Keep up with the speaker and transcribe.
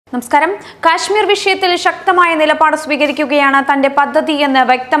നമസ്കാരം. കാശ്മീർ വിഷയത്തിൽ ശക്തമായ നിലപാട് സ്വീകരിക്കുകയാണ് തന്റെ പദ്ധതിയെന്ന്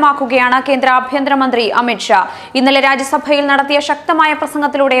വ്യക്തമാക്കുകയാണ് കേന്ദ്ര ആഭ്യന്തരമന്ത്രി അമിത് ഷാ. ഇന്നലെ രാജ്യസഭയിൽ നടത്തിയ ശക്തമായ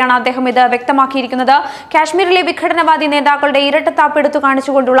പ്രസംഗത്തിലൂടെയാണ് അദ്ദേഹം ഇത് വ്യക്തമാക്കിയിരിക്കുന്നത്. കാശ്മീരിലെ വിഘടനവാദി നേതാക്കളുടെ ഇരട്ടത്താപ്പ് എടുത്തു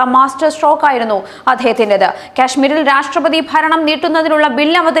കാണിച്ചുകൊണ്ടുള്ള മാസ്റ്റർ സ്ട്രോക്ക് ആയിരുന്നു അദ്ദേഹത്തിൻ്റെത്. കാശ്മീരിൽ രാഷ്ട്രപതി ഭരണം നീട്ടുന്നതിനുള്ള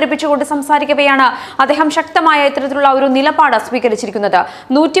ബിൽ അവതരിപ്പിച്ചുകൊണ്ട് സംസാരിക്കവെയാണ് അദ്ദേഹം ശക്തമായ ഇത്തരത്തിലുള്ള ഒരു നിലപാട് സ്വീകരിച്ചിരിക്കുന്നത്.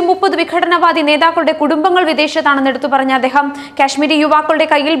 130 വിഘടനവാദി നേതാക്കളുടെ കുടുംബങ്ങൾ വിദേശത്താണെന്ന് എടുത്തു പറഞ്ഞ അദ്ദേഹം കാശ്മീരി യുവാക്കളുടെ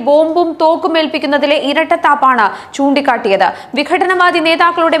കയ്യിൽ ബോംബും തോക്കും ഏൽപ്പിക്കുന്നതിലെ ഇരട്ടത്താപ്പാണ് ചൂണ്ടിക്കാട്ടിയത്. വിഘടനവാദി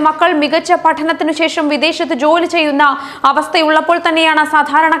നേതാക്കളുടെ മക്കൾ മികച്ച പഠനത്തിനു ശേഷം വിദേശത്ത് ജോലി ചെയ്യുന്ന അവസ്ഥയുള്ളപ്പോൾ തന്നെയാണ്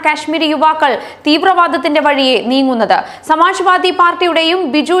സാധാരണ കാശ്മീരി യുവാക്കൾ തീവ്രവാദത്തിന്റെ വഴിയെ നീങ്ങുന്നത്. സമാജ്വാദി പാർട്ടിയുടെയും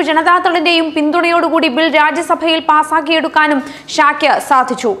ബിജു ജനതാദളിന്റെയും പിന്തുണയോടുകൂടി ബിൽ രാജ്യസഭയിൽ പാസാക്കിയെടുക്കാനും ഷായ്ക്ക്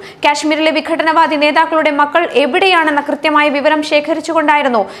സാധിച്ചു. കാശ്മീരിലെ വിഘടനവാദി നേതാക്കളുടെ മക്കൾ എവിടെയാണെന്ന കൃത്യമായ വിവരം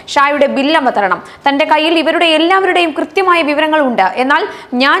ശേഖരിച്ചുകൊണ്ടായിരുന്നു ഷായുടെ ബിൽ അവതരണം. തന്റെ കയ്യിൽ ഇവരുടെ എല്ലാവരുടെയും കൃത്യമായ വിവരങ്ങളുണ്ട്, എന്നാൽ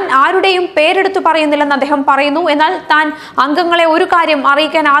ഞാൻ ആരുടെയും പേരെടുത്തു പറയുന്നില്ലെന്ന് അദ്ദേഹം പറയുന്നു. എന്നാൽ താൻ അംഗങ്ങളെ ഒരു കാര്യം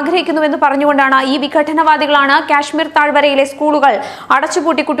അറിയിക്കാൻ ആഗ്രഹിക്കുന്നുവെന്ന് പറഞ്ഞുകൊണ്ടാണ് ഈ വിഘടനവാദികളാണ് കാശ്മീർ താഴ്വരയിലെ സ്കൂളുകൾ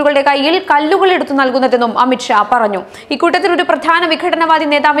അടച്ചുപൂട്ടി കുട്ടികളുടെ കയ്യിൽ കല്ലുകൾ എടുത്തു നൽകുന്നതെന്നും അമിത് ഷാ പറഞ്ഞു. ഇക്കൂട്ടത്തിൽ ഒരു പ്രധാന വിഘടനവാദി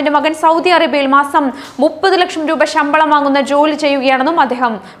നേതാവിന്റെ മകൻ സൗദി അറേബ്യയിൽ മാസം 30 ലക്ഷം രൂപ ശമ്പളം വാങ്ങുന്ന ജോലി ചെയ്യുകയാണെന്നും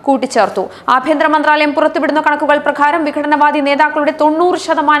അദ്ദേഹം കൂട്ടിച്ചേർത്തു. ആഭ്യന്തര മന്ത്രാലയം പുറത്തുവിടുന്ന കണക്കുകൾ പ്രകാരം വിഘടനവാദി നേതാക്കളുടെ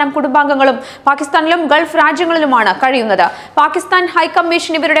 90% കുടുംബാംഗങ്ങളും പാകിസ്ഥാനിലും ഗൾഫ് രാജ്യങ്ങളിലുമാണ് കഴിയുന്നത്. പാകിസ്ഥാൻ ഹൈക്കമ്മീഷൻ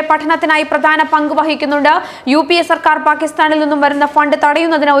ഇവരുടെ പഠനത്തിനായി പ്രധാന പങ്ക് വഹിക്കുന്നുണ്ട്. UPA സർക്കാർ പാകിസ്ഥാനിൽ നിന്നും വരുന്ന ഫണ്ട്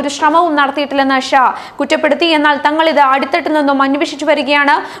തടയുന്നതിന് ഒരു ശ്രമവും നടത്തിയിട്ടില്ലെന്ന് ഷാ കുറ്റപ്പെടുത്തി. എന്നാൽ തങ്ങൾ ഇത് അടിത്തട്ടിൽ നിന്നും അന്വേഷിച്ചു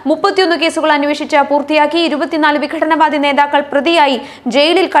വരികയാണ്. 31 കേസുകൾ അന്വേഷിച്ച് പൂർത്തിയാക്കി. 24 വിഘടനവാദി നേതാക്കൾ പ്രതിയായി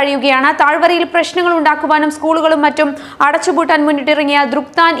ജയിലിൽ കഴിയുകയാണ്. താഴ്വരയിൽ പ്രശ്നങ്ങൾ ഉണ്ടാക്കുവാനും സ്കൂളുകളും മറ്റും അടച്ചുപൂട്ടാൻ മുന്നിട്ടിറങ്ങിയ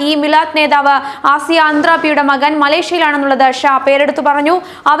ദ്രുക്താൻ ഇ മിലാത്ത് നേതാവ് ആസിയ അന്ത്രാപിയുടെ മകൻ മലേഷ്യയിലാണെന്നുള്ളത് ഷാ പേരെടുത്തു പറഞ്ഞു.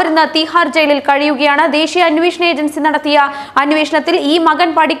 അവരിന്ന് തിഹാർ ജയിലിൽ കഴിയുകയാണ്. ദേശീയ അന്വേഷണ ഏജൻസി നടത്തിയ അന്വേഷണത്തിൽ ഈ മകൻ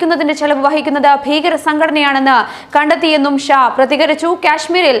പഠിക്കുന്നതിന്റെ ചെലവ് വഹിക്കുന്നത് ഭീകര സംഘടനയാണെന്ന് കണ്ടെത്തിയെന്നും ഷാ പ്രതികരിച്ചു.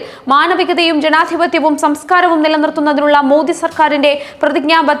 കാശ്മീരിൽ മാനവികതയും ജനാധിപത്യവും സംസ്കാരവും നിലനിർത്തുന്നതിനുള്ള മോദി സർക്കാരിന്റെ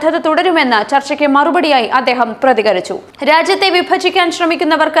പ്രതിജ്ഞാബദ്ധത തുടരുമെന്ന് ചർച്ചയ്ക്ക് മറുപടിയായി അദ്ദേഹം പ്രതികരിച്ചു. രാജ്യത്തെ വിഭജിക്കാൻ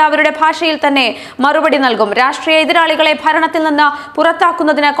ശ്രമിക്കുന്നവർക്ക് അവരുടെ ഭാഷയിൽ തന്നെ മറുപടി നൽകും. രാഷ്ട്രീയ എതിരാളികളെ ഭരണത്തിൽ നിന്ന്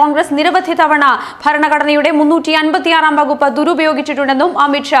പുറത്താക്കുന്നതിന് കോൺഗ്രസ് നിരവധി തവണ ഭരണഘടനയുടെ 356 വകുപ്പ് ദുരുപയോഗിച്ചിട്ടുണ്ടെന്നും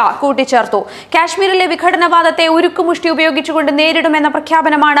അമിത് ഷാ കൂട്ടിച്ചേർത്തു. കാശ്മീരിലെ വിഘടനവാദത്തെ ഉരുക്കുമുഷ്ടി ഉപയോഗിച്ചുകൊണ്ട് നേരിടുമെന്ന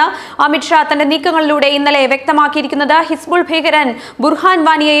പ്രഖ്യാപനമാണ് അമിത് ഷാ തന്റെ നീക്കങ്ങളിലൂടെ ഇന്നലെ വ്യക്തമാക്കിയിരിക്കുന്നത്. ഹിസ്ബുൾ ഭീകരൻ ബുർഹാൻ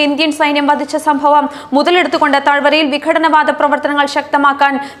വാനിയെ ഇന്ത്യൻ സൈന്യം വധിച്ച സംഭവം മുതലെടുത്തുകൊണ്ട് താഴ്വരയിൽ വിഘടനവാദ പ്രവർത്തനങ്ങൾ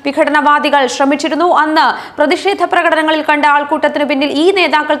ശക്തമാക്കാൻ വിഘടനവാദികൾ ശ്രമിച്ചിരുന്നു. അന്ന് പ്രതിഷേധ പ്രകടനങ്ങളിൽ കണ്ട ആൾക്കൂട്ടത്തിന് പിന്നിൽ ഈ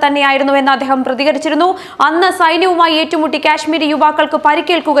നേതാക്കൾ തന്നെയായിരുന്നുവെന്ന് അദ്ദേഹം പ്രതികരിച്ചിരുന്നു. അന്ന് സൈന്യവുമായി ഏറ്റുമുട്ടി കാശ്മീരി യുവാക്കൾക്ക്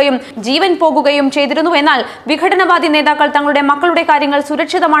പരിക്കേൽക്കുകയും ജീവൻ പോകുകയും ചെയ്തിരുന്നു. എന്നാൽ വിഘടനവാദി നേതാക്കൾ തങ്ങളുടെ മക്കളുടെ കാര്യങ്ങൾ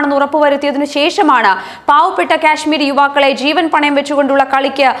സുരക്ഷിതമാണെന്ന് ഉറപ്പുവരുത്തിയതിനു ശേഷമാണ് പാവപ്പെട്ട കാശ്മീരി യുവാക്കളെ ജീവൻ പണയം വെച്ചുകൊണ്ടുള്ള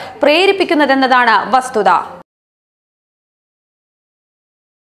കളിക്ക് പ്രേരിപ്പിക്കുന്നതെന്നതാണ് വസ്തുത.